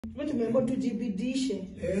Tumeambiwa tujibidishe.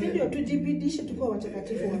 Ndio tujibidishe tukue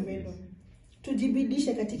watakatifu wapendwa.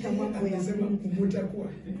 Tujibidishe katika mambo ya Mungu.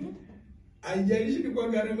 Mtakuwa. Haijalishi ni kwa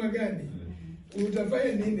gharama gani.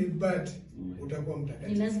 Utafanya nini but utakuwa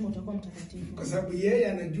mtakatifu. Ni lazima utakuwa mtakatifu. Kwa sababu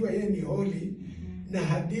yeye anajua yeye ni holy na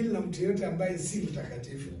hadili na mtu yote ambaye si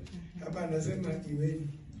mtakatifu. Hapa anasema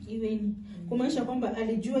iweni. Kumaanisha kwamba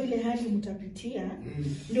alijua ile hali mtapitia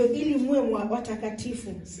ndio ili muwe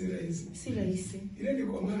watakatifu. Si rahisi. Si rahisi. Ile ni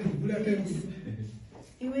kwa maana kula tena.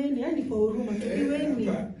 Iweni, yani kwa huruma tu.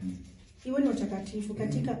 Iweni watakatifu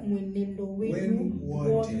katika mwenendo wenu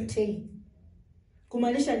wote.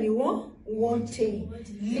 Kumaanisha ni wote.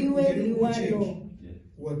 Liwe liwalo.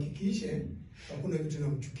 Uhakikishe hakuna kitu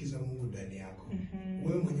kinamchukiza Mungu ndani yako.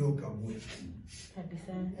 Wewe mwenyewe ukague.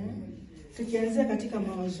 Kabisa. Tukianzia katika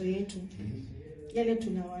mawazo yetu. Yale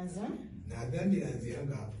tunawaza. Na dhambi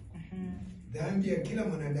inaanzianga hapo. Dhambi ya kila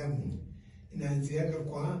mwanadamu inaanzianga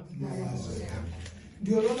kwa mawazo yako.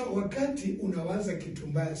 Ndio unaona wakati unawaza kitu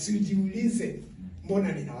mbaya, sijiulize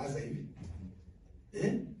mbona ninawaza hivi?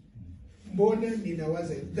 Mbona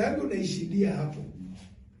ninawaza hivi? Dhambi unaishidia hapo.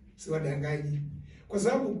 Si wadanganyi. Kwa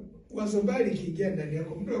sababu wazo mbali kiingia ndani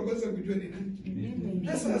yako, mtu akwanza kujua ni nani.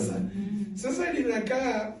 Na sasa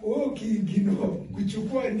linakaa wewe kiingino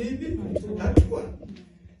kuchukua nini? Hatua.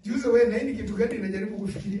 Juzi wewe na hili kitu gani unajaribu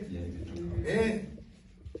kufikiria?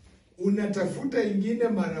 Unatafuta ingine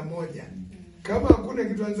mara moja. Kama hakuna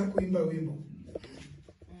kitu anza kuimba wimbo.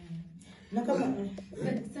 Na kama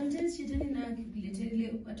sometimes shetani na akikuletea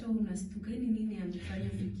ile hata unastuka nini amefanya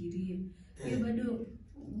fikirie. Hiyo bado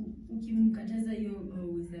ukimkataza hiyo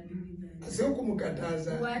uzabibu. Sio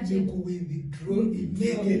kumkataza, ni kuwithdraw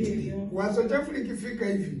immediately. Wazo chafu likifika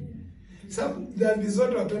hivi. Sababu dhambi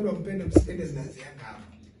zote wapendwa mpende msipende zinazianga hapo.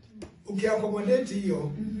 Ukiakomodate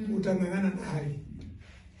hiyo utangangana na hali.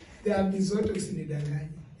 Dhambi zote usinidanganye.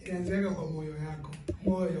 Inaanzaga kwa moyo yako.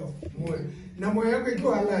 Moyo. Na moyo yako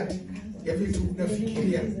ikiwa alert ya vitu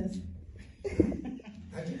unafikiria.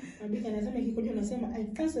 Abika anasema ikikuja unasema I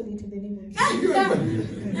cancel it in the name of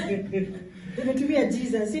Jesus. Umetumia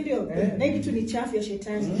Jesus, si ndio? Na hii kitu ni chafu ya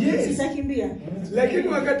shetani. Sitakimbia. Lakini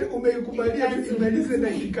wakati umeikubalia imalize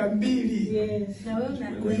dakika 2. Na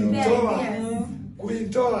wewe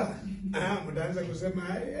kuitoa. Mtaanza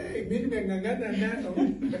kusema mimi nimengangana nayo.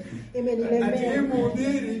 Imenilemea.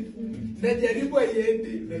 Mhubiri najaribu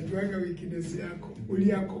aiendi najuaga weakness yako.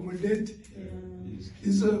 Uliaccommodate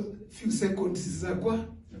hizo few seconds za kwa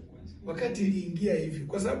wakati iliingia hivi,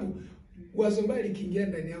 kwa sababu wazo mbaya likiingia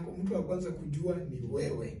ndani yako mtu wa kwanza kujua ni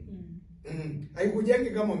wewe. Haikujangi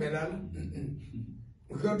kama umelala.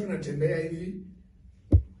 Ukiwa tunatembea hivi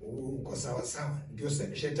uko sawa sawa, ndio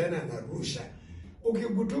shetani anarusha.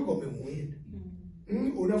 Ukigutuka umemuinda.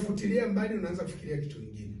 Unafutilia mbali, unaanza kufikiria kitu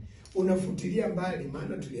kingine. Unafutilia mbali,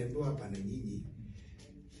 maana tuliambiwa hapa na nyinyi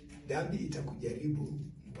dhambi itakujaribu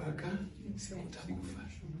mpaka utakufa.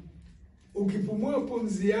 Ukipumua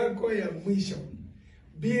pumzi yako ya mwisho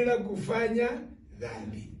bila kufanya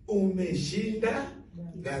dhambi, umeshinda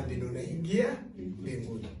dhambi na unaingia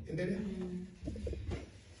mbinguni. Endelea.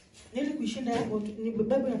 Nili kushinda hapo ni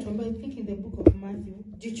Bible inatuambia, I think in the book of Matthew,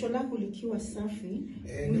 jicho lako likiwa safi,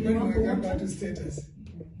 mwili wako status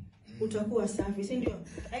utakuwa safi, si ndio?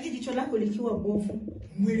 Lakini jicho lako likiwa bovu,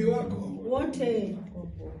 mwili wako wote.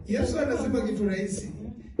 Yesu anasema kitu rahisi.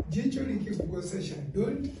 Jicho likikukosesha,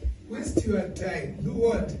 don't waste your time. Do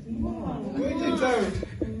what? Point it out.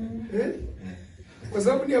 Kwa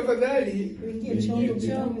sababu ni afadhali uingie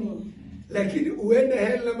chombo. Lakini uende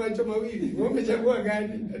hell na macho mawili. Wewe umechagua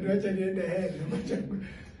gani? Acha niende hell na macho.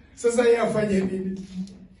 Sasa yeye afanye nini?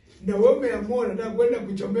 Na wewe umeamua unataka kwenda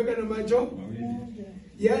kuchomeka na macho?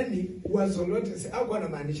 Yaani wazo lote si hapo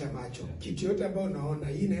anamaanisha macho. Kitu yote ambayo unaona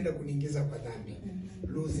hii inaenda kuniingiza kwa dhambi.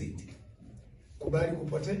 Lose it. Kubali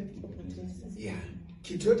kupotea?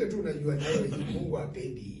 Kitu yote tu unajua nayo Mungu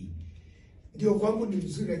hapendi. Ndio kwangu ni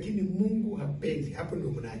mzuri lakini Mungu hapendi. Hapo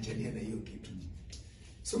ndio mnaachania na hiyo kitu.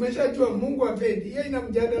 So umeshajua Mungu hapendi. Yeye ina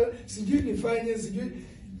mjadala, sijui nifanye, sijui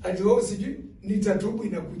ati sijui nitatubu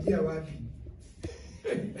inakujia wapi?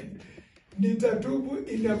 Nitatubu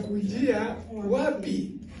inakujia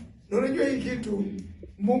wapi? Na unajua hii kitu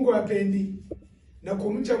Mungu hapendi. Na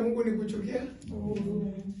kumcha Mungu ni kuchukia?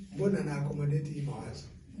 Mbona na accommodate hii mawazo?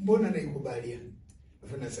 Mbona naikubalia?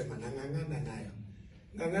 Nasema nangangana nayo.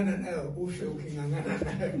 Ngangana nayo ufe ukingangana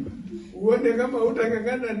nayo. Uone kama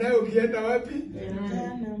utangangana nayo ukienda wapi?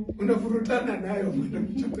 Unafurutana nayo,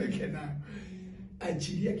 unamchopeke nayo.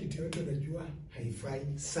 Achilia kitu yote unajua haifai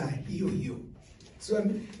saa hiyo hiyo. So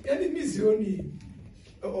yani mimi sioni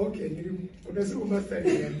okay, unasema master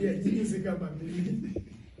niambia nyinyi si kama mimi.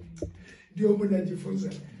 Ndio mnajifunza.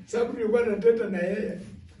 Sababu nilikuwa nateta na yeye.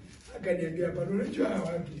 Akaniambia hapa, unajua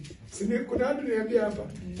watu. Kuna watu niambia hapa,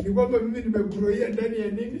 ni kwamba mimi nimekuroia ndani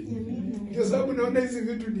ya nini? Ndio sababu naona hizi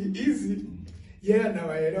vitu ni easy. Yeye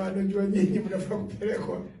anawaelewa, anajua nyinyi mnafaa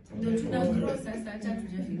kupelekwa. Ndio tunagrow sasa, acha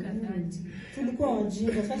tujafika 30. Tulikuwa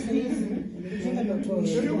wajinga, sasa hizi ujinga ndio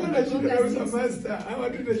tosha. Tulikuwa na shida na usa master. Hawa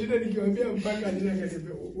watu na shida nikiwaambia mpaka akaniambia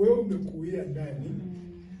wewe umekuia ndani.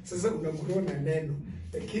 Sasa unagrow na neno.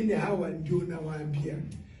 Lakini hawa ndio nawaambia.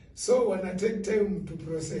 So wana take time to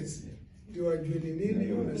process. Ndio wajue ni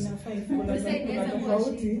nini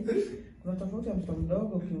kuna tofauti ya mtoto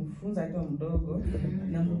mdogo ukimfunza akiwa mdogo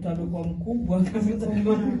na mtu amekuwa mkubwa akafunza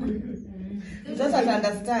akiwa mkubwa. Sasa ata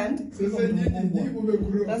understand. Sasa nyinyi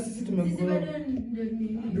mmegrow. Sasa sisi tumegrow.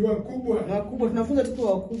 Ni wakubwa. Wakubwa tunafunza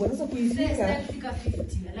tukiwa wakubwa. Sasa kuifika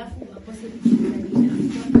 50 alafu akose kujifunza.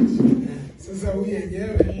 Sasa huyu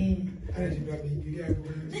yenyewe anajua kuingilia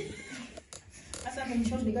kwa. Sasa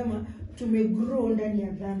kumshauri kama tumegrow ndani ya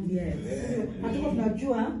dhambi. Hatuko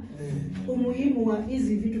tunajua umuhimu wa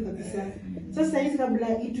hizi vitu kabisa. Sasa hizi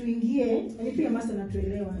kabla ituingie, ni pia master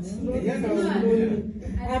natuelewa.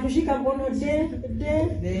 Anatushika mkono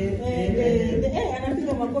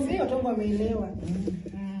anapiga makofi yote tangu ameelewa.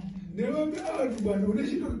 Niwaambia watu bwana,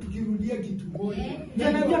 unashinda tukirudia kitu moja.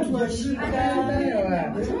 Anajua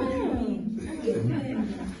tunashika.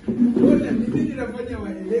 Mbona mimi nafanya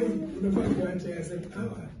waelewi, unafanya kuacha yasa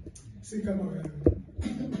hawa. Si kama wewe.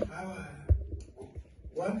 Hawa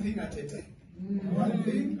one thing at a time. One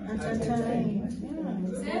thing at a time.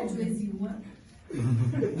 Sasa tuwezi wa.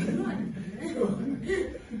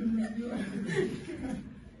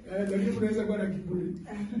 Lakini unaweza kuwa na kiburi.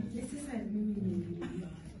 Sasa mimi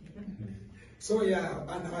So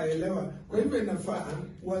anawaelewa. Kwa hivyo inafaa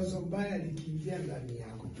wazo baya likiingia ndani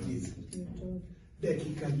yako, please.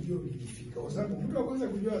 Dakika hiyo ilifika. Kwa sababu mtu wa kwanza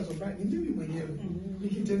kujua wazo baya ni mimi mwenyewe.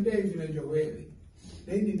 Nikitembea hivi najua wewe.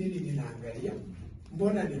 Na hii nini ninaangalia?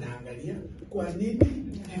 Mbona ninaangalia? Kwa nini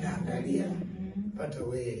ninaangalia? Hata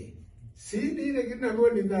wewe. Si ile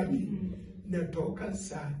kitu ni dhambi. Natoka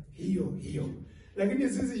saa hiyo. Lakini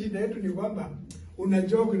sisi shida yetu ni kwamba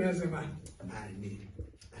unajua unasema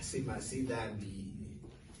nasema si dhambi.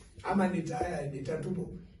 Ama nitatubu.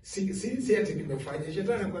 Si ati nimefanya.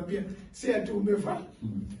 Shetani anakuambia si ati umefanya.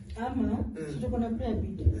 Ama tuko na prayer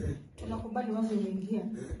beat. Tunakubali wazo umeingia.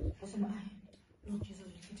 Nasema mchezo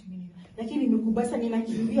uliketi mimi. Lakini nimekubali sasa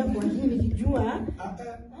ninakimbia kwa nini nikijua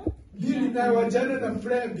Bili na wajana na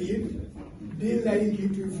prayer beat bila hii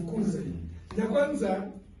kitu ifukuze. Na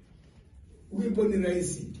kwanza wimbo ni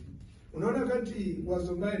rahisi. Unaona wakati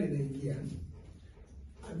wazo mbaya linaingia.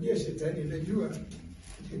 Ambia shetani najua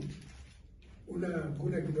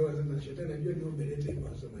kuna kidogo sana shetani najua ni umeleta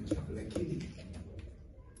mawazo machafu lakini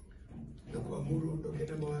na kuamuru ondoke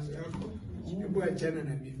na mawazo yako. Hebu achana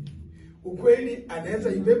na mimi. Ukweli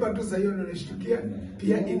anaweza ibeba tu saa hiyo na nashtukia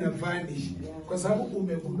pia ina vanish kwa sababu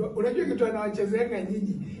umegundua. Unajua kitu anawachezeanga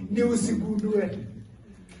nyinyi ni usigundue.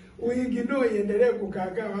 Uingine iendelee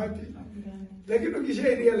kukaa wapi? Lakini ukisha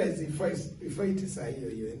realize ifight saa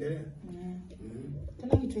hiyo endelea.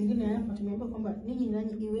 Tena kitu kingine hapa tumeambiwa kwamba ninyi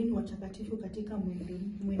nanyi iweni watakatifu katika mwenendo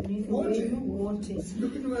wenu wote.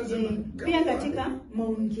 Pia katika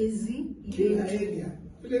maongezi kila area.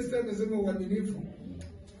 Vile sasa nasema uaminifu.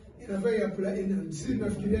 Inafaa apply si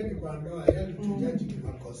nafikiria ni kwa ndoa yale tujaji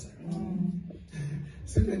kimakosa.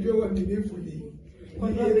 Sinajua uaminifu ni kwa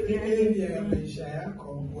area ya maisha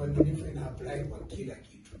yako, uaminifu ina apply kwa kila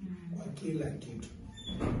kitu. Kwa kila kitu.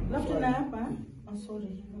 Alafu na hapa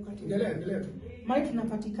sorry, endelea. Mali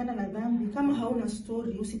tunapatikana na dhambi kama hauna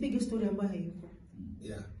story, usipige story ambayo haiko.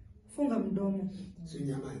 Funga mdomo. Si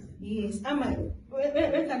nyamazi. Yes, ama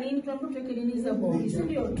weka nini kwa mtu weke nini za boy.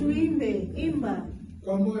 Sio tuimbe, imba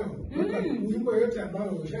kwa moyo. Wimbo yote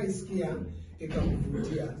ambao ushaisikia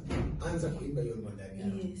ikakuvutia, anza kuimba hiyo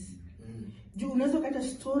ndani. Yes. Juu unaweza kata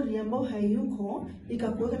story ambayo hayuko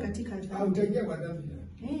ikakuweka katika dhambi. Utaingia kwa dhambi.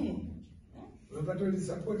 Unapata ile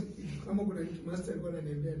support kama kuna kitu master alikuwa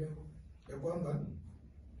ananiambia leo ya kwamba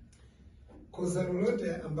kosa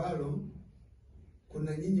lolote ambalo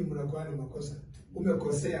kuna nyinyi mnakuwa na makosa,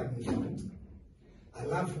 umekosea Mungu.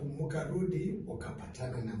 Alafu mkarudi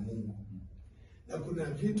ukapatana na Mungu. Na kuna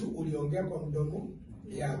vitu uliongea kwa mdomo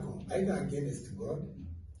yako either against God.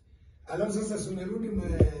 Alafu sasa umerudi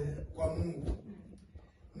kwa Mungu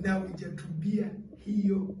na hujatubia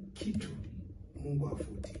hiyo kitu, Mungu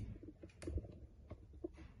afuti.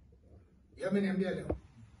 Yameniambia leo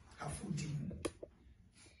hafuti.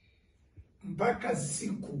 Mpaka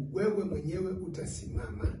siku wewe mwenyewe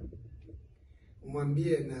utasimama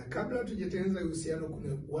umwambie, na kabla tujatengeneza uhusiano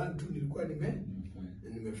kuna watu nilikuwa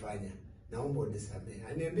nimefanya naomba unisamehe.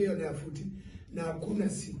 Aniambie yone afuti, na hakuna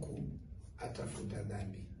siku atafuta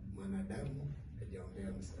dhambi mwanadamu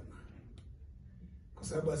hajaombea msamaha. Kwa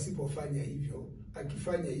sababu asipofanya hivyo,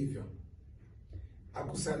 akifanya hivyo,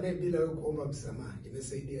 akusamehe bila wewe kuomba msamaha,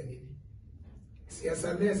 imesaidia nini?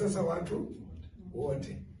 Siyasamehe sasa watu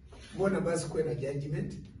wote. Mbona basi kuwe na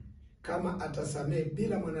judgment kama atasamehe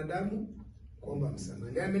bila mwanadamu kuomba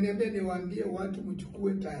msamaha? Na ameniambia niwaambie watu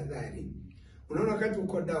mchukue tahadhari. Unaona wakati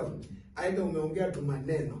uko down, aidha umeongea tu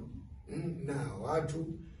maneno na watu,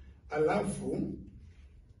 alafu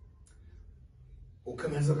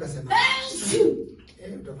ukamaliza ukasema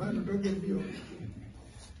utafanya utoke mbio.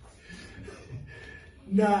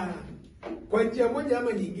 Na kwa njia moja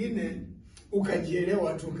ama nyingine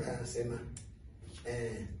ukajielewa tu ukasema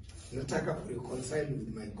nataka kureconcile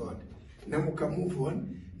with my God, na mka move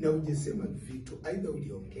on, na ujisema vitu aidha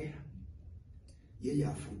uliongea yeye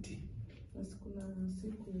afuti. Basi kuna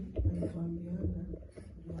siku alituambianga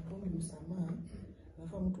unapoomba msamaha,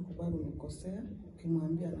 alafu mtu kubali umekosea,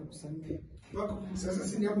 ukimwambia anakusamehe. Sasa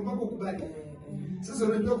si hapo mpaka ukubali. Sasa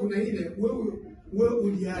unajua kuna ile wewe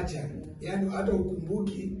uliacha, yaani hata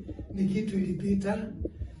ukumbuki ni kitu ilipita,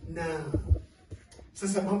 na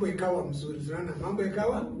sasa mambo ikawa mzuri. Unaona mambo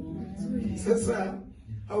ikawa mzuri. Sasa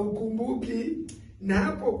haukumbuki, na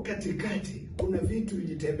hapo katikati kuna vitu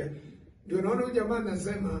vilitembea. Ndio naona huyu jamaa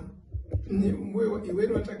anasema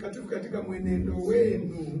iweni watakatifu katika mwenendo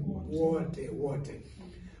wenu wote.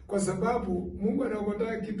 Kwa sababu Mungu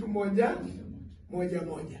anakuambia kitu moja.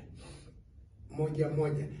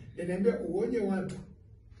 Niambia uonye watu.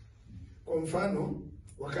 Kwa mfano,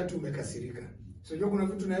 wakati umekasirika. Sio kuna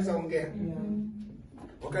vitu unaweza ongea.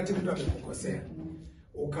 Wakati mtu amekukosea,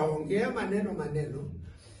 ukaongea maneno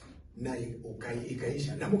na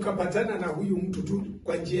ikaisha, na mkapatana na huyu mtu tu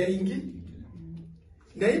kwa njia nyingi.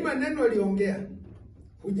 Na hii maneno aliongea,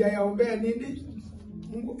 hujayaombea nini?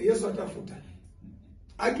 Mungu Yesu atafuta.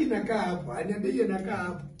 Haki nakaa hapo, aniambie nakaa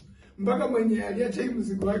hapo. Mpaka mwenye aliacha hii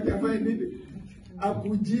mzigo wake afanye nini?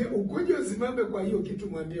 Akujie, ukuje usimame kwa hiyo kitu,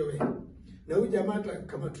 mwambie wewe. Na huyu jamaa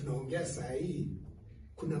kama tunaongea saa hii,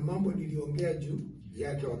 kuna mambo niliongea juu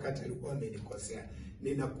yake wakati alikuwa amenikosea.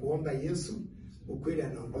 Ninakuomba Yesu, ukweli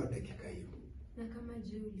anaondoa dakika hiyo. Na kama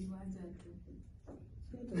je uliwaza tu.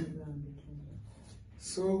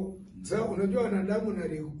 So unajua wanadamu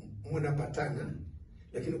mnapatana,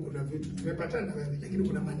 lakini kuna vitu tumepatana wewe, lakini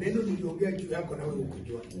kuna maneno niliongea juu yako na wewe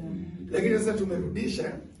ukujua. Lakini sasa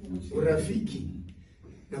tumerudisha urafiki.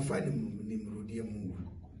 Nafaa nimrudie Mungu.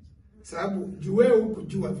 Sababu juu wewe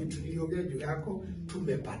ukujua vitu niliongea juu yako,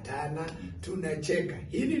 tumepatana, tunacheka.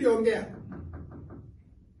 Hii niliongea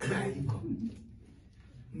haiko.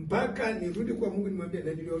 Mpaka nirudi kwa Mungu nimwambie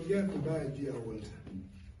na niliongea vibaya juu ya Walter.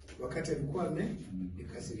 Wakati alikuwa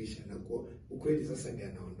amenikasirisha, na kwa ukweli sasa ndiye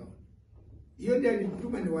anaondoa. Hiyo ndiyo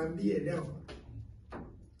alinituma niwaambie leo.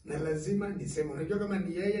 Na lazima niseme, unajua kama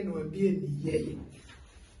ni yeye niwaambie ni yeye.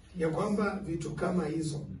 Ya kwamba vitu kama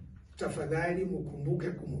hizo tafadhali mkumbuke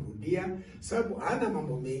kumrudia, sababu hana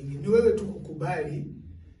mambo mengi. Ni wewe tu kukubali.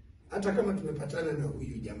 Hata kama tumepatana na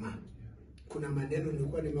huyu jamaa, kuna maneno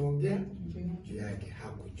nilikuwa nimeongea juu yake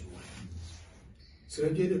hakujua. Sio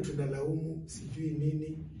ile tunalaumu sijui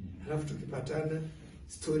nini, halafu tukipatana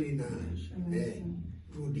story na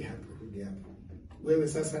rudi hapo. Wewe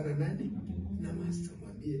sasa na nani? Na master,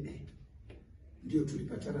 mwambie ndio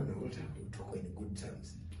tulipatana na wote tuko in good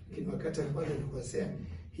terms. Lakini wakati alikuwa ananikosea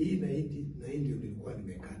hii na hii ndio nilikuwa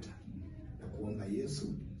nimekata. Na kuomba Yesu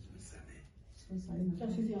msamehe.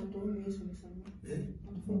 Sasa sisi hatuombi Yesu msamehe.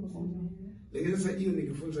 Lakini sasa hiyo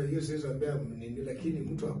nilifunza hiyo siwezi ambia nini, lakini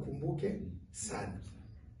mtu akumbuke sana.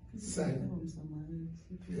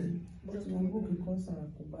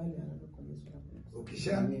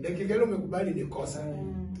 Ukisha dakika ile umekubali ni kosa.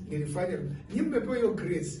 Nilifanya. Nyinyi mmepewa hiyo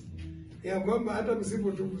grace ya kwamba hata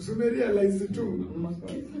msipo tu realize tu.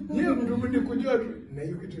 Hiyo mtu ni kujua tu na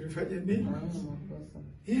hiyo kitu ilifanya nini?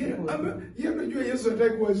 Hiyo unajua Yesu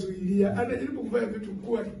hataki kuwazuilia. Anajaribu kufanya vitu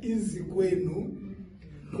kuwa easy kwenu,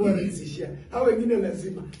 kuwa rahisishia. Hao wengine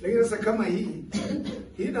lazima. Lakini sasa kama hii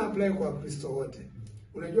na apply kwa Kristo wote.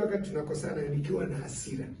 Unajua wakati tunakosana nikiwa na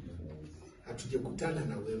hasira, hatujakutana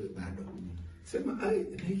na wewe bado. Sema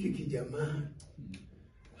hiki kijamaa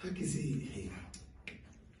haki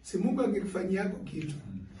si Mungu angekufanyia yako kitu.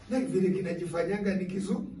 Na vile kinajifanyanga ni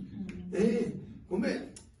kizuri. Kumbe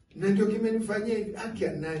na ndio kimenifanyia hivi. Haki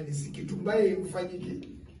ya nani? Si kitu mbaya ikufanyike.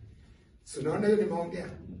 So naona hiyo nimeongea.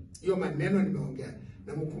 Hiyo maneno nimeongea.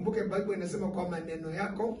 Na mkumbuke Bible inasema kwa maneno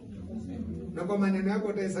yako na kwa maneno yako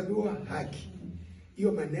utahesabiwa haki.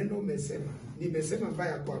 Hiyo maneno umesema, nimesema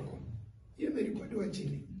mbaya kwako. Hiyo imerekodiwa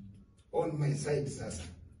chini on my side sasa.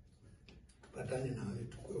 tupatane na wewe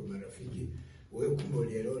tukue marafiki. Wewe kumbe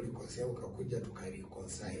ulielewa ulikosea ukakuja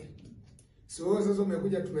tukareconcile. So sasa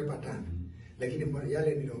umekuja tumepatana. Lakini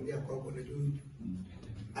yale niliongea kwako na juu.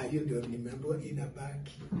 Hiyo ndio nimeambiwa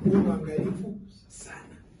inabaki. Uwe mwangalifu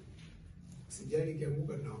sana. Sijali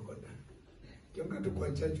kianguka na okota. Kianguka tu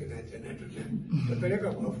kwa chacho na achana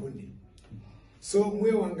tutapeleka kwa fundi. So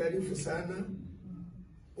muwe waangalifu sana.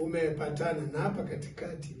 Umepatana na hapa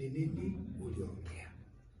katikati ni nini uliongea?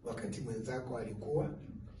 Wakati mwenzako alikuwa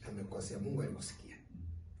amekosea, Mungu alikusikia.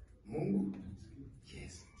 Mungu,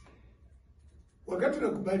 yes. Wakati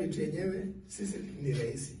unakubali tu yenyewe, sisi ni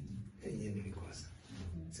rahisi. Yenyewe nilikosa.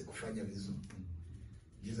 Sikufanya vizuri.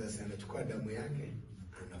 Jesus anachukua damu yake,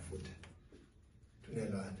 anafuta.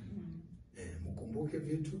 Tunaelewana. Mkumbuke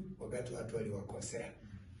vitu wakati watu waliwakosea.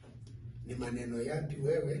 Ni maneno yapi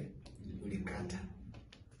wewe ulikata?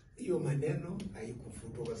 Hiyo maneno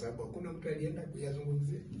haikufutwa kwa sababu hakuna mtu alienda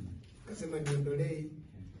kuyazungumzia. Akasema niondolee,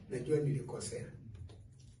 najua nilikosea.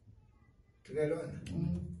 Tunaelewana?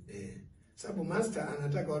 Sababu master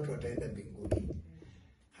anataka watu wataenda mbinguni.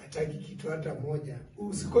 Hataki kitu hata moja.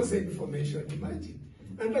 Usikose information, imagine.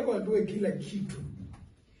 Anataka wajue kila kitu.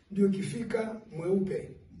 Ndio kifika mweupe.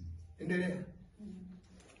 Endelea.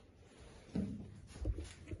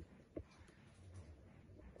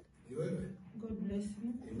 Ni wewe. God bless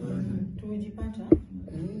you. Tumejipata.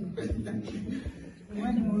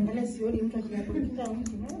 Mwani muangalie sioni mtu akinapokuta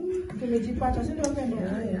mtu. Tumejipata. Sio ndio wapendo?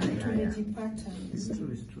 Tumejipata.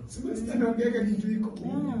 Sasa naongea kitu iko.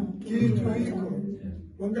 Kitu iko.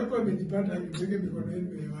 Wangapi wamejipata akipige mikono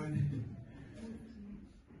yenu hewani?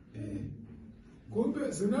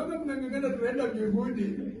 Kumbe sinaona mnang'ang'ana tunaenda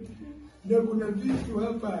mbinguni. Ndio kuna vitu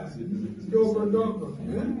hapa ndogo ndogo.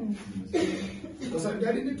 Kwa sababu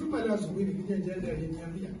gari ni tuma la asubuhi nikija njiani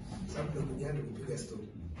aliniambia sababu ndo kuja kupiga story.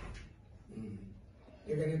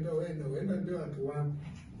 Nikaniambia wewe ndio watu wangu.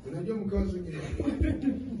 Unajua mkao zuri.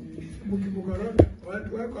 Mkibukoroka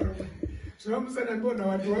watu wako. Sio Musa anaambiwa na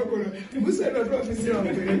watu wako. Musa anatoa misia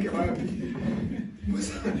wampeleke wapi?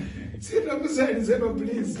 Musa sio Musa alisema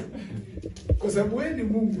please. Kwa sababu wewe ni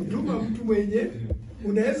Mungu, tuma mtu mwenye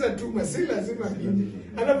unaweza tuma, si lazima mimi.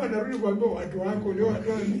 Alafu anarudi kuambia watu wako leo watu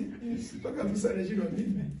wani. Mpaka Musa anashindwa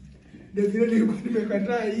mimi. Ndio vile nilikuwa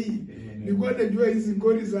nimekataa hii. Nilikuwa najua hizi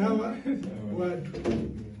ngoni za hawa watu.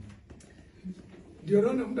 Ndio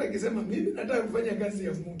naona mtu akisema mimi nataka kufanya kazi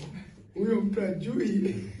ya Mungu. Huyo mtu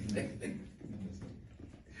ajui.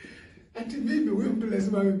 Ati mimi huyo mtu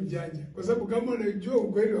lazima awe mjanja. Kwa sababu kama unajua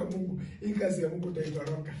ukweli wa Mungu, hii kazi ya Mungu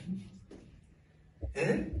utaitoroka.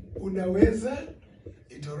 Unaweza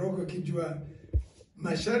itoroka kijua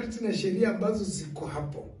masharti na sheria ambazo ziko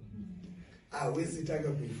hapo. Hawezi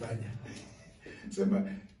taka kuifanya. Sema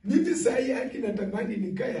mimi sahi haki natamani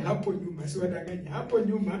nikae hapo nyuma, si wadanganya. Hapo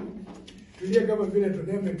nyuma tulia kama vile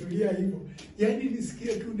tulia hivyo. Yaani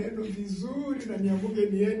nisikie tu neno vizuri na niamuke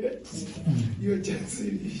niende. Hiyo chance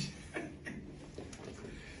ilisha.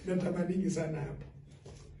 Natamani sana hapo.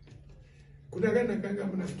 Kuna gani kanga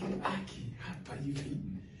mnafikiri haki hapa hivi.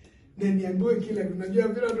 Na niambiwe kila unajua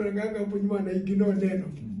vile watu wanaganga hapo nyuma na ignore neno.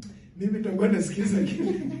 Mimi nitakuwa nasikiza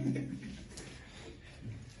kile.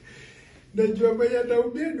 Najua mwenye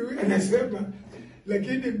ataubiri anasema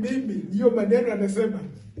lakini mimi hiyo maneno anasema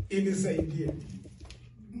inisaidie.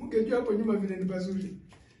 Mngejua hapo nyuma vile ni pazuri.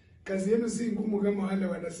 Kazi yenu si ngumu kama wale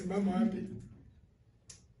wanasimama wapi.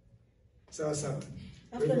 Sawa sawa.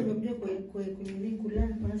 Hata nimekuja kwenye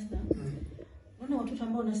kulana pastor. Unaona watoto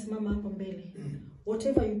ambao wanasimama hapo mbele.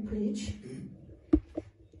 Whatever you preach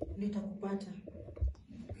nitakupata.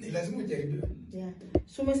 Ni lazima ujaribiwe. Yeah.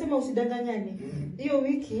 So umesema usidanganyane. Hiyo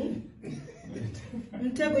wiki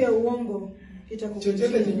mtego ya uongo itakukuta.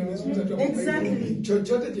 Chochote chenye unazungumza tu. Exactly.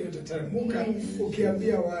 Chochote chenye utatamuka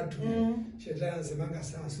ukiambia watu. Shetani anasemanga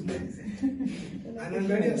sawa subiri.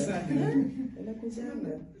 Anaangalia sana.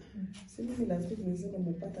 Anakujanga. Si mimi lazima niseme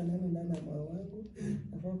nimepata nani ndani ya moyo wangu.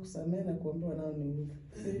 Nafaa kusamehe na kuombewa nao ni Mungu.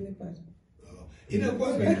 Sisi nimepata.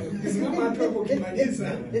 Inakuwa hivyo. Kisimama hapo hapo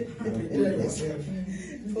kimaliza. Ndio yourself.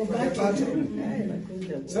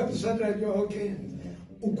 Sababu sasa unajua okay.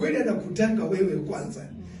 Ukweli anakutanga wewe kwanza.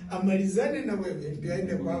 Amalizane na wewe ndio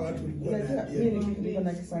aende kwa watu walikuwa na mimi niko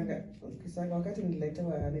na kisanga wakati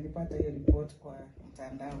nilipata hiyo report kwa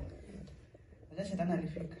mtandao. Ndio shetani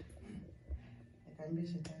alifika.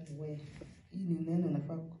 Nikamwambia shetani wewe, hii ni neno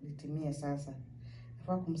nafaa kulitimia sasa.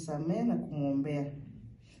 Nafaa kumsamehe na kumuombea.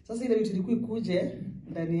 Sasa ile vitu ilikuwa ikuje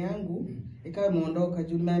ndani yangu ikawa imeondoka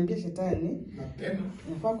juu nimeambia shetani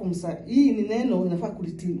nafaa hii ni neno nafaa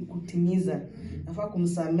kutimiza. Nafaa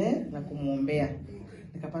kumsamehe na kumuombea.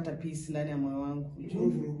 Nikapata peace ndani ya moyo wangu.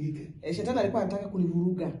 Vurugike. Shetani alikuwa anataka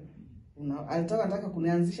kunivuruga. Anataka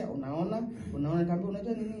kunianzisha, unaona nikamwambia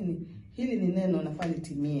unajua ni nini? Hili ni neno nafaa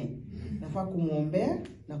litimie. Nafaa kumuombea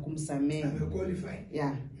na kumsamehe. Amequalify.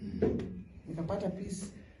 Yeah. Nikapata peace.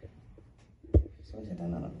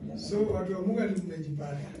 So watu wa Mungu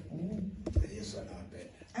tumejipata. Yesu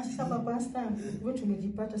anawapenda. Sasa kwa pastor, wewe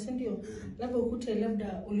tumejipata, si ndio? Labda ukute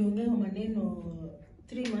labda uliongea maneno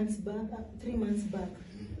 3 months back.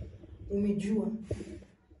 Umejua.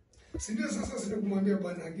 Si ndio sasa sitakumwambia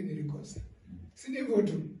Bwana haki nilikosa. Si ndivyo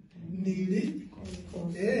tu.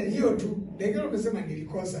 Hiyo tu. Dengelo umesema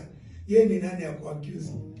nilikosa. Yeye ni nani ya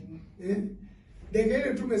kuaccuse?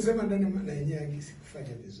 Dengelo tu umesema ndani maana yenyewe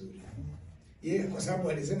akisikufanya vizuri. Yeye kwa sababu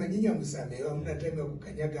alisema nyinyi hamsamehe, hamna time ya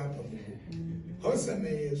kukanyaga hapa Mungu.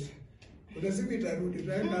 Hausamehe Yesu. Kuna siku itarudi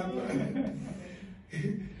tena hapa.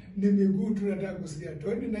 Ni miguu tunataka kusikia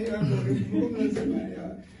toni na hiyo hapo Mungu mnasema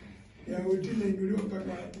ya utina inuliwa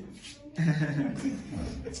mpaka hapo.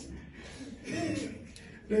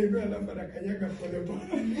 Ndio alafu anakanyaga pole pole.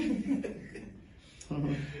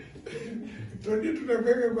 Toni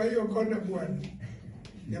tunakwenda kwa hiyo kona Bwana.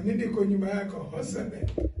 Mimi niko nyuma yako, hausamehe.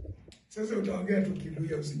 Sasa utaongea tu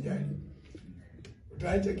Kiluya usijali.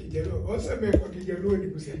 Utaacha Kijaluo. Hausamehe kwa Kijaluo ni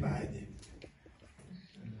kusemaje?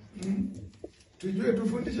 Tujue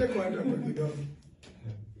tufundishe kwa hata kwa kidogo.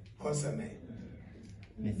 Hausamehe.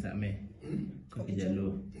 Nisamehe. Kwa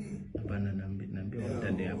Kijaluo. Hapana naambia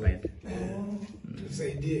watende hapa yetu.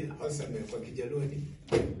 Tusaidie hausamehe kwa Kijaluo ni.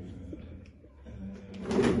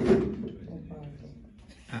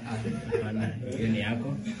 Hapana, hiyo ni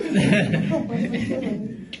yako.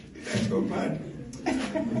 Hapana.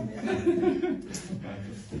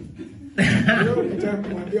 Leo nitaka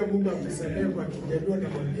kumwambia Mungu akusamehe kwa Kijaluo na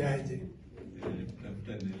mwambiaje?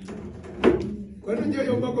 Kwa nini ndio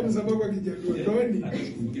yomba kwa msamaha kwa Kijaluo? Toni.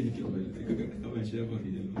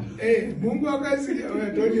 Mungu akazi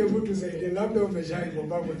Toni, hebu tusaidie, labda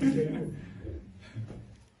umeshaimba kwa Kijaluo.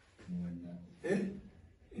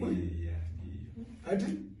 Ati?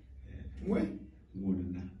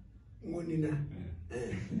 Ngunina.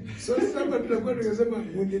 So sasa tutakuwa tukisema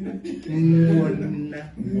ngunina.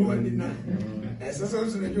 Ngunina. Sasa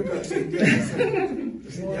unajua tutasaidia sasa.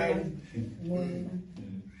 Usijali.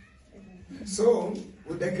 So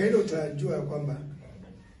udaka hilo utajua kwamba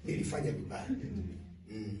nilifanya vibaya.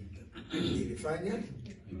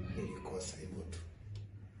 Nilikosa hivyo tu.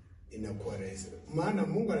 Inakuwa rahisi. Maana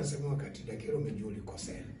Mungu anasema wakati dakika umejua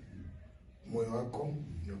ulikosea. Moyo wako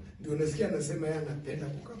ndio unasikia anasema yeye anapenda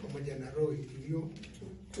kukaa pamoja na roho iliyo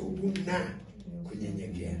tubu na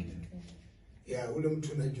kunyenyekea. Ya ule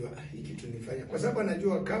mtu unajua hiki tunifanya kwa sababu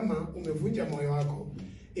anajua kama umevunja moyo wako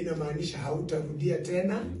inamaanisha hautarudia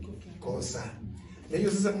tena kosa. Na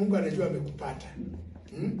hiyo sasa Mungu anajua amekupata.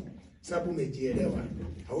 Sababu umejielewa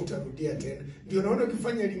hautarudia tena. Ndio naona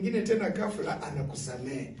ukifanya lingine tena ghafla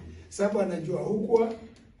anakusamehe. Sababu anajua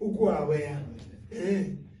huko aware.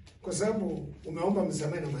 Kwa sababu umeomba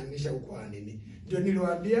msamaha inamaanisha huko nini? Ndio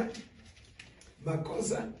niliwaambia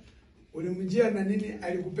makosa ulimjia na nini,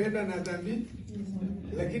 alikupenda na dhambi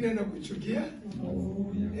lakini anakuchukia.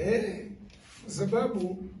 Kwa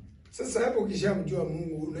sababu sasa hapo ukishamjua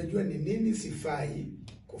Mungu unajua ni nini sifai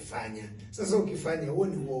kufanya. Sasa ukifanya huo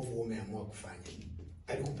ni uovu umeamua kufanya.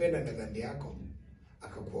 Alikupenda na dhambi yako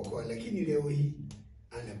akakuokoa, lakini leo hii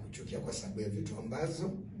anakuchukia kwa sababu ya vitu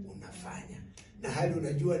ambazo unafanya. Na hali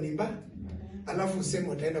unajua ni mbaya. Alafu useme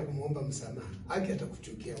utaenda kumuomba msamaha. Haki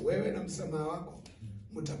atakuchukia wewe na msamaha wako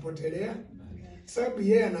mtapotelea. Sababu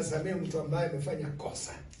yeye anasamehe mtu ambaye amefanya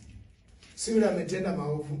kosa. Si yule ametenda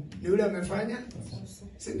maovu, ni yule amefanya kosa.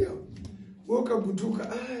 Si ndio? Wewe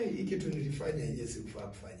ukagutuka, hii kitu nilifanya yeye sikufaa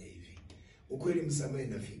kufanya hivi. Ukweli msamaha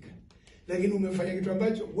inafika. Lakini umefanya kitu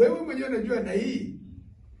ambacho wewe mwenyewe unajua na hii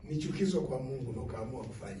ni chukizo kwa Mungu na ukaamua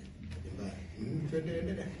kufanya. Mbaya.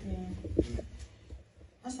 Tuendelee.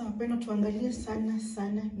 Sasa wapenda tuangalie sana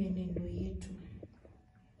menendo yetu.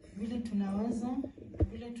 Vile tunawaza,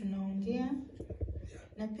 vile tunaongea,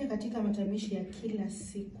 na pia katika matamishi ya kila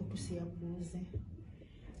siku tusiyapuuze.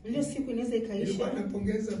 Ile siku inaweza ikaisha. Nilikuwa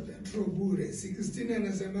napongeza Petro bure. 16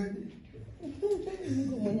 anasemaje?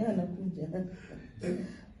 Mungu mwenyewe anakuja.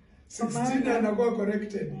 16 anakuwa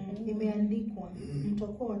corrected. Imeandikwa,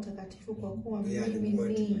 mtakuwa watakatifu kwa kuwa mimi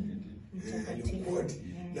ni mtakatifu.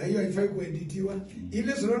 Na hiyo haifai kueditiwa.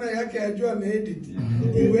 Ile tunaona yake ajua ameedit.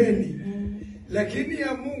 Iweni. Lakini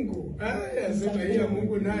ya Mungu, sema hii ya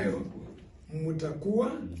Mungu nayo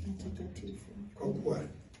mtakuwa mtakatifu. Kwa kuwa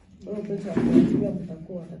Petro anasema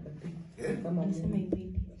mtakuwa watakatifu. Kama anasema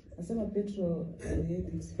iweni. Anasema Petro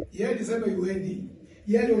aliedit. Yeye alisema iweni.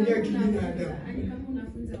 Yeye aliongea kinyume na Adamu. Yaani kama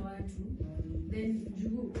unafunza watu then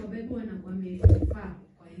juu kwa Biblia wanakuwa wamefaa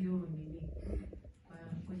kwa hiyo nini.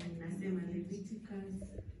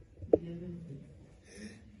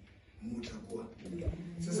 mtakuwa.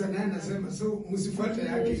 Sasa naye anasema so msifuate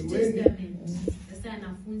yake iweni. Sasa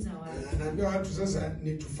anafunza watu. Anaambia watu sasa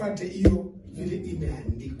ni tufuate hiyo vile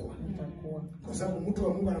imeandikwa. Kwa sababu mtu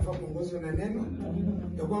wa Mungu anafaa kuongozwa na neno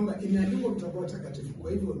ya kwamba imeandikwa mtakuwa takatifu.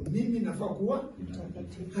 Kwa hivyo mimi nafaa kuwa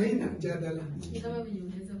mtakatifu. Haina mjadala. Ni kama vile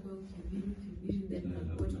unaweza kuwa ukihubiri then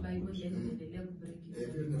na quote Bible then unaendelea kubreak.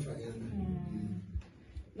 Hivyo tunafanyana.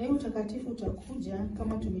 Na hiyo utakatifu utakuja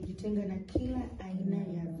kama tumejitenga na kila aina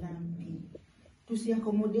ya dhambi.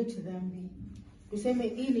 Tusiaccommodate dhambi. Tuseme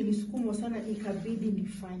hii nilisukumwa sana ikabidi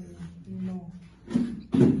nifanye. No.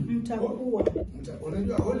 Mtakuwa.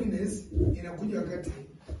 Unajua holiness inakuja wakati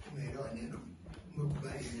umeelewa neno.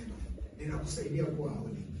 Umekubali neno. Linakusaidia kuwa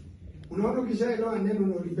holy. Unaona ukishaelewa neno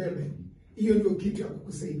na ulibebe, hiyo ndio kitu ya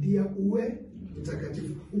kukusaidia uwe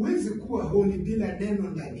mtakatifu. Huwezi kuwa holy bila neno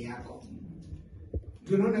ndani yako.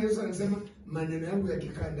 Ndio naona Yesu anasema maneno yangu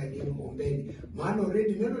yakikaa ndani yako ombeni. Maana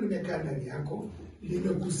already neno limekaa ndani yako,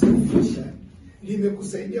 limekusafisha,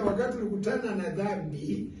 limekusaidia wakati ulikutana na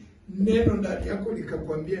dhambi, neno ndani yako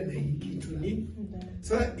likakwambia na hii kitu ni.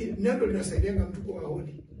 Sasa neno linasaidia mtu kuwa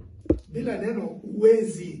holy. Bila neno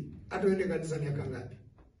huwezi hata uende kanisa miaka ngapi.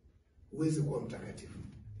 Huwezi kuwa mtakatifu.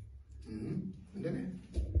 Endelea.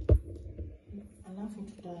 Alafu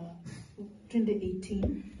twende 18.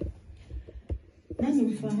 Nani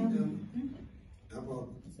mfahamu? Hapo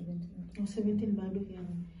 17 bado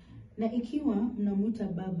yani. Na ikiwa mnamuita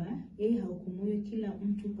baba, yeye hahukumuye kila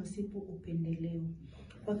mtu pasipo upendeleo.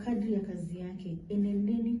 Kwa kadri ya kazi yake,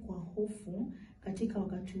 enendeni kwa hofu katika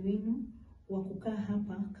wakati wenu wa kukaa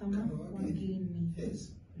hapa kama wageni.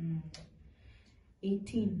 Yes.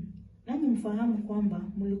 18. Nani mfahamu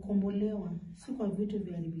kwamba mlikombolewa si kwa vitu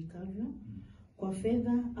viharibikavyo, kwa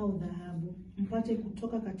fedha au dhahabu, mpate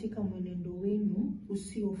kutoka katika mwenendo wenu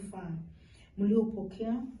usiofaa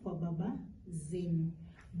mliopokea kwa baba zenu,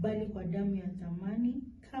 bali kwa damu ya thamani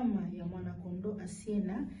kama ya mwana-kondoo asiye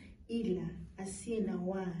na ila, asiye na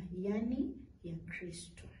waa, yani ya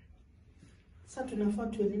Kristo. Sasa tunafaa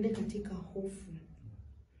tuenende katika hofu,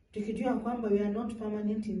 tukijua kwamba we are not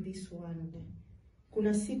permanent in this world.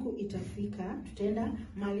 Kuna siku itafika tutaenda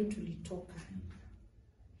mahali tulitoka.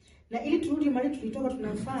 Na ili turudi mahali tulitoka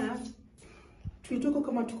tunafaa tulitoka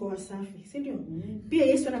kama tuko wasafi, si ndio? Pia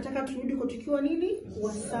Yesu anataka turudi kwa tukiwa nini?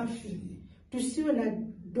 Wasafi. Tusiwe na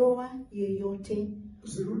doa yoyote.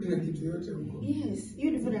 Usirudi na kitu yote huko. Yes,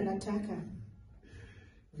 hiyo ndivyo anataka.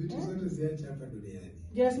 Vitu zote ziache hapa duniani.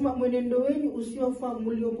 Anasema mwenendo wenu usiofaa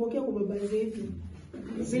mliopokea kwa baba zetu.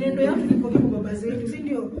 Mwenendo yao tulipokea kwa baba zetu, si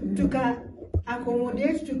ndio? Tuka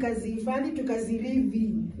accommodate, tukazihifadhi,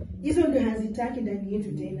 tukazirithi. Hizo ndio hazitaki ndani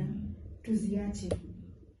yetu tena. Tuziache.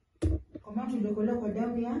 Kwa maana tuliokolewa kwa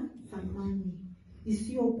damu ya thamani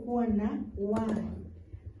isiyokuwa na waa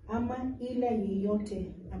ama ila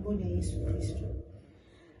yeyote ambayo ni Yesu Kristo.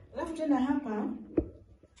 Alafu tena hapa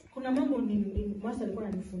kuna mambo ni Master alikuwa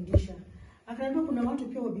ananifundisha. Akaniambia kuna watu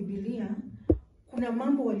pia wa Biblia kuna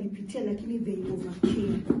mambo walipitia lakini they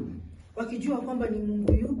overcame. Wakijua kwamba ni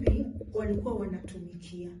Mungu yupi walikuwa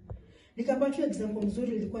wanatumikia. Nikapatia example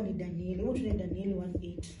mzuri ilikuwa ni Danieli. Wote ni Danieli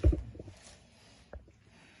 1:8.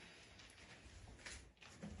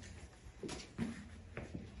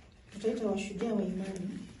 Tutaita washujaa wa imani.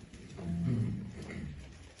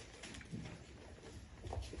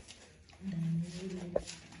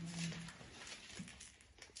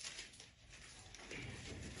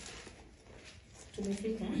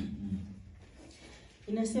 Tumefika.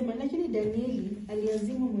 Inasema lakini Danieli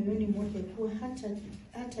aliazima moyoni mwake kuwa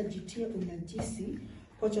hatajitia unajisi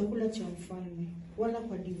kwa chakula cha mfalme wala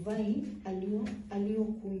kwa divai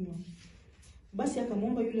aliyokunywa. Basi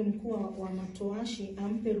akamwomba yule mkuu wa matoashi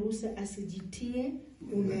ampe ruhusa asijitie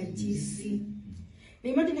unajisi. Na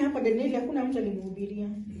imagine hapa Danieli hakuna mtu alimhubiria.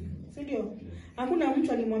 Si ndio? Hakuna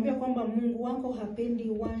mtu alimwambia kwamba Mungu wako hapendi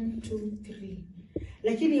 1 2 3.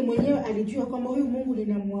 Lakini mwenyewe alijua kwamba huyu Mungu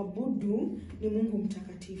ninamwabudu ni Mungu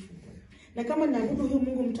mtakatifu. Na kama naabudu huyu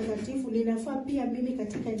Mungu mtakatifu, ninafaa pia mimi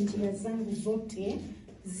katika njia zangu zote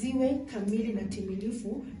ziwe kamili na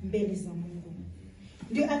timilifu mbele za Mungu.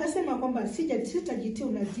 Ndio akasema kwamba sitajitia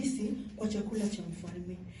unajisi kwa chakula cha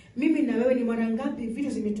mfalme. Mimi na wewe ni mara ngapi vitu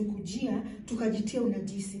zimetukujia tukajitia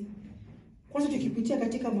unajisi? Kwanza tukipitia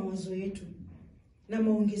katika mawazo yetu na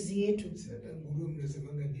maongezi yetu. Sasa nguruwe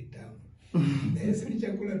mnasemanga ni tamu. Si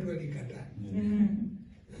chakula tu alikataa.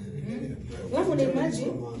 Alafu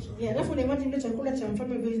na imagine ile chakula cha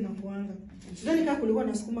mfalme vile zinakuanga. Sidhani kama kulikuwa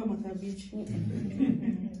na sukuma makabichi.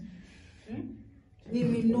 Ni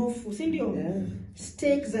minofu, si ndio?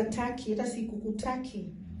 Steak za turkey, hata si kuku turkey.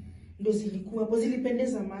 ndio zilikuwa hapo,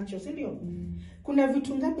 zilipendeza macho, si ndio? Kuna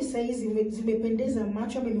vitu ngapi saa hizi zimependeza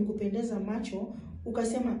macho ama imekupendeza macho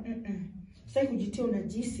ukasema sitaki kujitia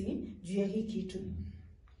unajisi juu ya hii kitu,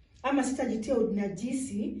 ama sitajitia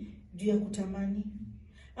unajisi juu ya kutamani,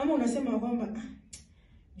 ama unasema kwamba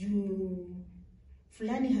juu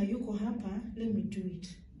fulani hayuko hapa, let me do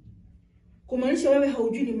it. Kumaanisha wewe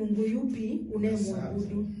haujui ni Mungu yupi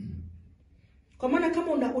unayemwabudu. Kwa maana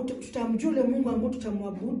kama tutamjua yule Mungu ambaye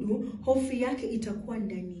tutamwabudu, hofu yake itakuwa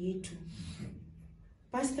ndani yetu.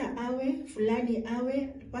 Pastor awe, fulani awe,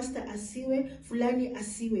 pastor asiwe, fulani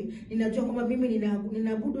asiwe. Ninajua kwamba mimi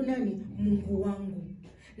ninaabudu nani? Mungu wangu.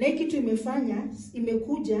 Na hii kitu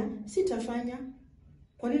imekuja, sitafanya.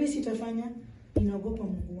 Kwa nini sitafanya? Ninaogopa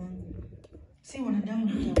Mungu wangu. Si wanadamu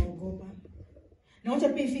nitaogopa. Na wacha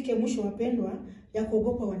pia ifike mwisho, wapendwa, ya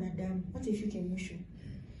kuogopa wanadamu. Wacha ifike mwisho.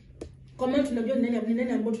 Kwa maana tunajua ni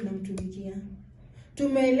nani ambao tunamtumikia.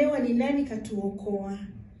 Tumeelewa ni nani katuokoa.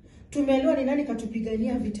 Tumeelewa ni nani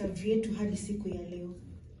katupigania vita vyetu hadi siku ya leo.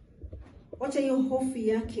 Wacha hiyo hofu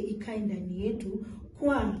yake ikae ndani yetu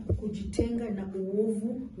kwa kujitenga na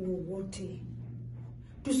uovu wowote.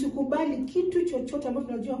 Tusikubali kitu chochote ambacho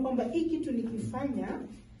tunajua kwamba hii kitu nikifanya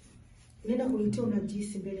nenda kulitia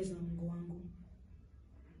unajisi mbele za Mungu wangu.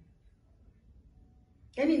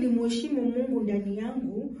 Yaani ni muheshimu Mungu ndani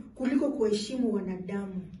yangu kuliko kuheshimu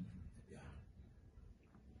wanadamu.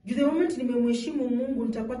 The moment nimemheshimu Mungu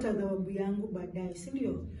nitapata thawabu yangu baadaye, si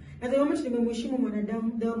ndio? Na the moment nimemheshimu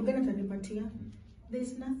mwanadamu, thawabu gani atanipatia? There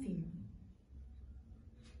is nothing.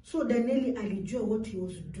 So Danieli alijua what he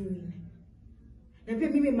was doing. Na pia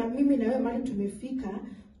mimi na wewe mahali tumefika,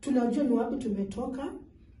 tunajua ni wapi tumetoka,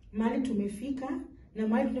 mahali tumefika na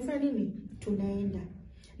mahali tunafanya nini? Tunaenda.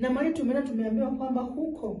 Na mahali tumeenda tumeambiwa kwamba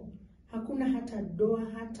huko hakuna hata doa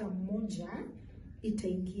hata moja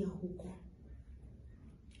itaingia huko.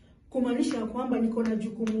 Kumaanisha kwamba niko na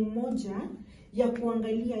jukumu moja ya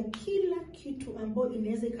kuangalia kila kitu ambayo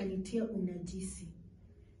inaweza ikanitia unajisi.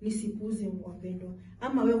 Nisipuuze wapendwa,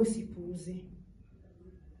 ama wewe usipuuze.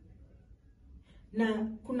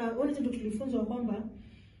 Na kuna wale tulifunzwa kwamba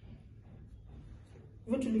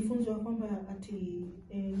ati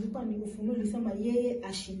ilikuwa ni Ufunuo lisema yeye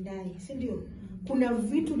ashindai, si ndio? Kuna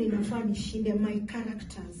vitu ninafaa nishinde, my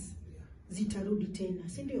characters zitarudi tena,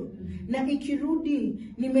 si ndio? Na ikirudi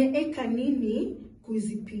nimeeka nini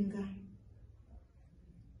kuzipinga?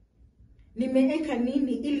 Nimeeka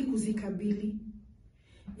nini ili kuzikabili?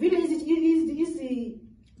 Vile hizi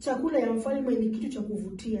chakula ya mfalme ni kitu cha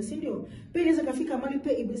kuvutia, si ndio? Pia inaweza kafika mahali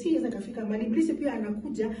pia Ibilisi inaweza kafika mahali Ibilisi pia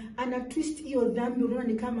anakuja, ana twist hiyo dhambi, unaona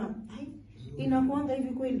ni kama inakuanga hivi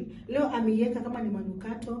kweli. Leo ameiweka kama ni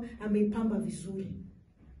manukato, ameipamba vizuri.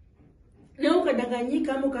 Na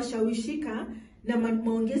ukadanganyika ama ukashawishika na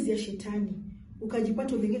maongezi ya shetani,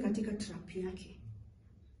 ukajipata umeingia katika trap yake.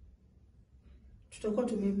 Tutakuwa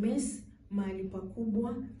tumemess mahali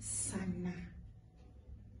pakubwa sana.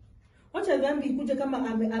 Wacha dhambi ikuja kama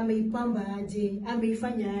ameipamba aje,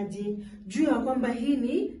 ameifanya aje, juu ya kwamba hii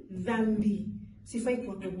ni dhambi, sifai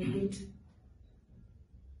kuaccommodate.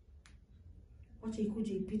 Wacha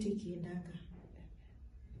ikuje ipite ikiendanga.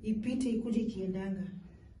 Ipite ikuje ikiendanga.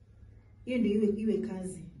 Hiyo ndio iwe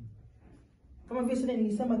kazi. Kama vile sasa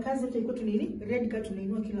nilisema kazi hata iko tu nini? Red card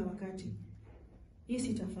tunainua kila wakati. Hii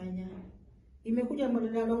sitafanya. Imekuja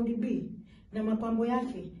round B na mapambo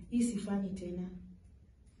yake, hii sifanyi tena.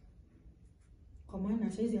 Kwa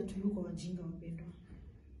maana saizi hatuyuko wajinga wapendwa.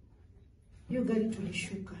 Hiyo gari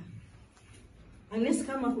tulishuka. Unless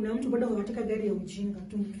kama kuna mtu bado katika gari ya ujinga,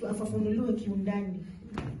 afafanuliwe kiundani.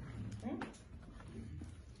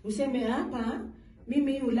 Useme hapa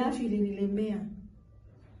mimi hii ulafi ilinilemea.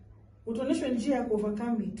 Utaonyeshwa njia ya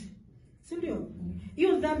overcome it. Si ndio?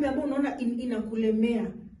 Hiyo dhambi ambayo unaona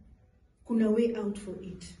inakulemea, kuna way out for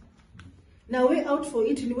it. Na way out for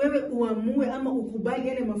it ni wewe uamue ama ukubali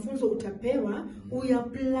yale mafunzo utapewa,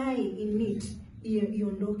 uapply in it,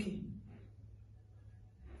 iondoke.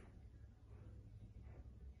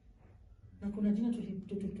 Na kuna jina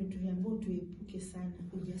tuliambiwa tuepuke sana,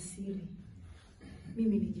 ujasiri.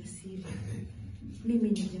 Mimi ni jasiri. Mimi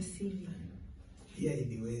ni jasiri. Pia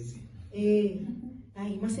iliwezi.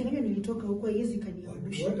 Masengenyo nilitoka huko hizi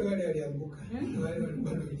kaniangusha. Wote wale walianguka. Wale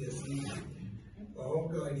walikuwa na ujasiri.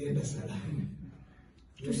 Waoga walienda salama.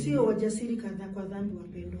 Tusio wajasiri kadhaa kwa dhambi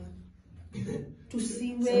wapendwa.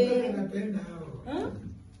 Tusiwe. Sasa napenda hao.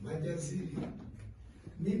 Majasiri.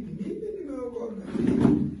 Mimi nimeokoka.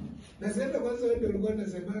 Nasema kwanza wewe ndio ulikuwa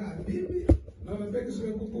unasema mimi na mapeki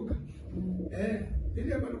sio kukumbuka.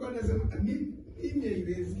 Ili alikuwa anasema mimi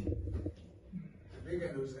haiwezi.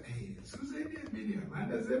 Mega nauza. Sasa Miriam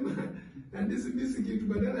anasema na dismiss kitu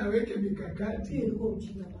badala aweke mikakati. Hiyo ilikuwa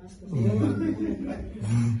ujinga master.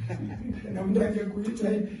 Na mtu angekuita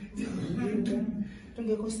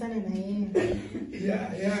Tungekosana na yeye.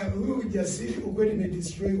 Huyo ujasiri ukweli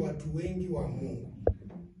imedestroy watu wengi wa Mungu.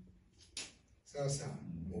 Sawa,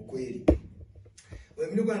 ukweli.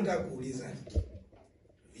 Wewe mimi nataka kuuliza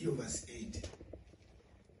hiyo verse 8.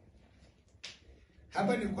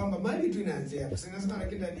 Hapa ni kwamba mali tu inaanzia. Kusema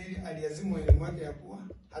lakini Danieli aliazimu moyoni mwake ya kuwa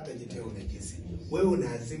hata jitia unajisi. Wewe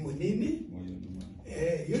unaazimu nini?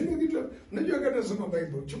 Hiyo ndio kitu. Unajua kama unasoma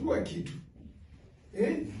Bible, chukua kitu.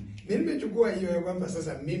 Mimi nimechukua hiyo ya kwamba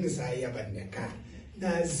sasa mimi saa hii hapa nimekaa.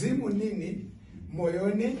 Naazimu nini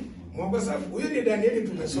moyoni mwangu? Sababu huyo ni Danieli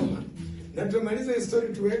tumesoma. Na tumaliza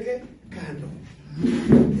story tuweke kando.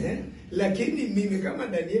 Lakini mimi kama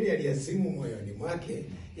Danieli aliazimu moyoni mwake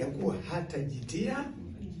ya kuwa hata jitia,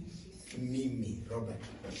 mimi Robert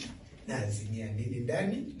naazimia nini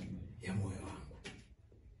ndani ya moyo wangu?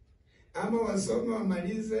 Ama wasome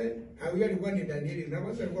wamalize. Huyo alikuwa ni Danieli, na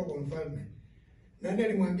kwanza alikuwa kwa mfalme. Nani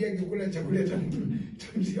alimwambia kikula chakula cha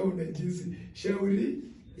mtia unajisi? Shauri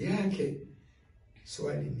yake.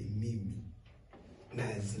 Swali ni mimi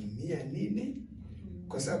naazimia nini?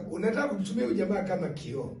 Kwa sababu unataka kutumia ujamaa kama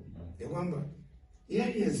kioo. Ni kwamba yeye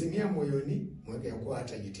aliazimia moyoni mwake ya kuwa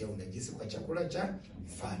hatajitia unajisi kwa chakula cha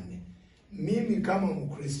mfalme. Mimi kama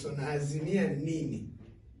Mkristo naazimia nini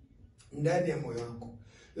ndani ya moyo wako?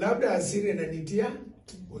 Labda hasira inanitia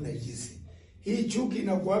unajisi. Hii chuki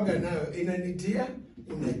inakuaga nayo inanitia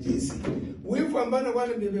unajisi. Wivu ambao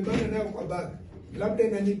bwana nimebebana nayo kwa bag, labda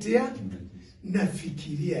inanitia,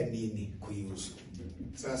 nafikiria nini kuihusu?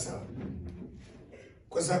 Sasa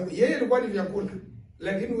kwa sababu yeye alikuwa ni vyakula,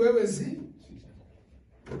 lakini wewe si.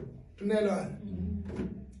 Tunaelewana?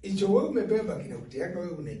 Hicho wewe umebeba kinakutiaka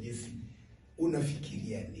wewe unajisi.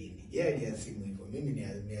 Unafikiria nini? Yeye aliazimu hivyo. Mimi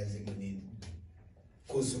niazimu nini?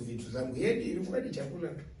 Kuhusu vitu zangu. Yeye ilikuwa ni chakula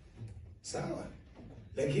tu. Sawa.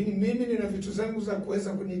 Lakini mimi nina vitu zangu za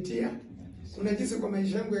kuweza kunitia unajisi kwa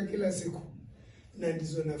maisha yangu ya kila siku. Na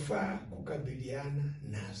ndizo nafaa kukabiliana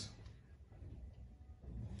nazo.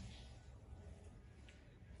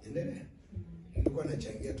 Endelea. Nilikuwa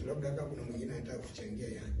nachangia tu, labda kama kuna mwingine anataka kuchangia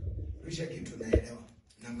yani. Rusha kitu naelewa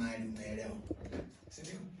na mahali umeelewa. Si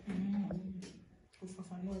ndio?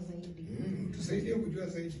 Kufafanua zaidi. Tusaidie kujua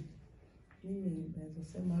zaidi. Mimi naweza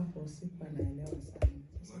sema hapo sipa naelewa sana.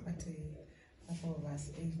 Usipate hapo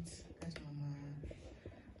verse 8 kati mama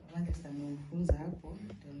Evangelist amenifunza hapo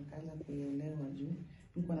ndio nikaanza kuelewa juu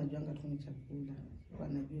nilikuwa najuanga tu ni chakula. Kwa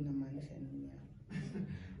najua inamaanisha nini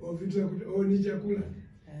hapo. Vitu ni chakula.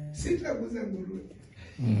 Sitakuza nguruwe.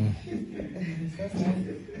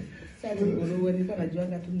 Sasa nguruwe nilikuwa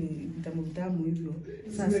najuanga tu ni vitamu hivyo.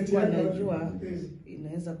 Sasa sikuwa najua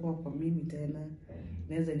inaweza kuwa kwa mimi tena.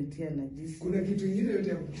 Naweza nitia najisi. Kuna kitu kingine yote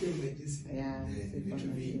ya kutia najisi.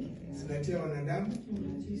 Vitu vingi. Zinatia wanadamu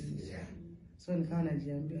najisi. So nikawa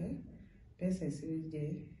najiambia pesa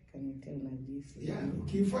isije kanitia unajisi.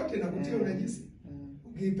 Ukifuate na kutia unajisi.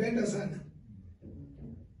 Ukiipenda sana.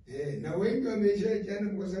 Na wengi wameisha jana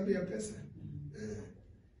kwa sababu ya pesa.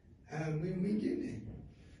 Mwingine.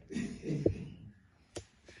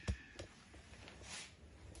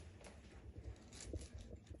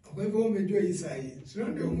 Kwa hivyo umejua hii saa hii. Sio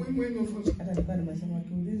ndio muhimu hii mafunzo. Hata nilikuwa nimesema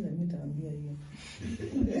tuulize mimi nitaambia hiyo.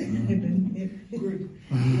 Good.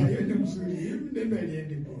 Hiyo ni mzuri. Ndio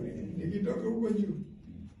aliende bure. Nikitoka huko juu,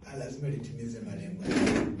 lazima litimize malengo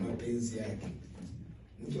yake, mapenzi yake.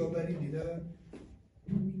 Mtu wa baridi na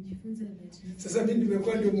sasa mimi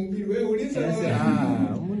nimekuwa ndio mhubiri. Wewe uliza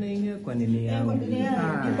sasa mnaingia kwa nini yangu?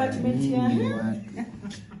 Department ya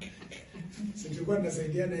Tulikuwa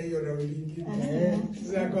tunasaidiana hiyo na wengine.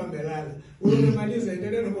 Sasa kwa amelala. Wewe umemaliza,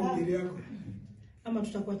 endelea na mahubiri yako. Ama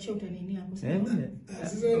tutakuachia utanini hapo sasa.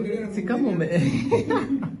 Sasa endelea na. Si kama ume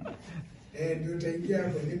ndio utaingia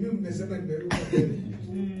hapo. Mimi mmesema nimeruka mbele.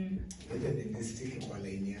 Ngoja nistiki kwa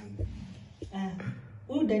line yangu.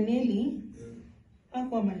 Huyu Danieli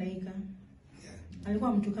hakuwa malaika.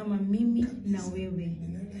 Alikuwa mtu kama mimi na wewe.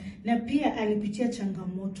 Na pia alipitia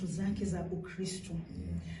changamoto zake za Ukristo.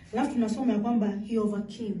 Alafu tunasoma ya kwamba he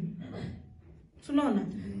overcame. Tunaona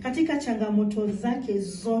katika changamoto zake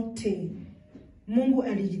zote Mungu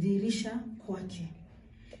alijidhihirisha kwake.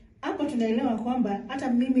 Hapo tunaelewa kwamba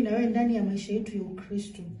hata mimi na wewe ndani ya maisha yetu ya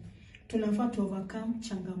Ukristo tunafaa tu overcome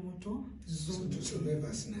changamoto zote. Tusome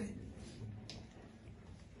verse 9.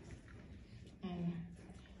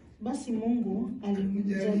 Basi Mungu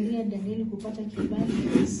alimjalia Danieli kupata kibali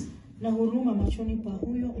na huruma machoni pa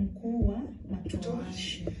huyo mkuu wa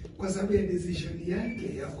matoashi. Kwa sababu ya decision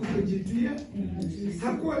yake ya kutojitia.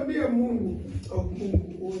 Hakuambia Mungu,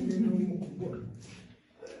 Mungu neno mkubwa,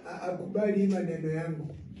 akubali maneno yangu.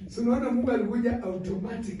 So unaona Mungu alikuja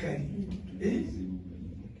automatically.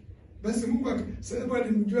 Basi Mungu sababu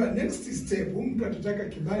alimjua next step, mtu atataka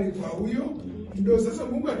kibali kwa huyo. Ndio sasa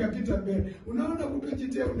Mungu akapita mbele. Unaona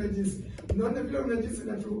kutojitia unajisi. Unaona vile unajisi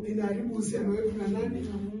na inaharibu uhusiano wetu na nani?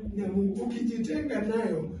 Na Mungu. Ukijitenga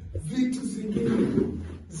nayo, vitu zingine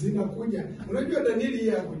zinakuja. Unajua Danieli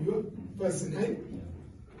yeye hakujua verse 9.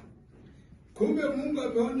 Kumbe Mungu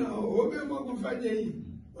ameona umeamua kufanya hii.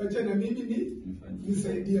 Wacha na mimi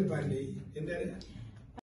nisaidie pale hii. Endelea.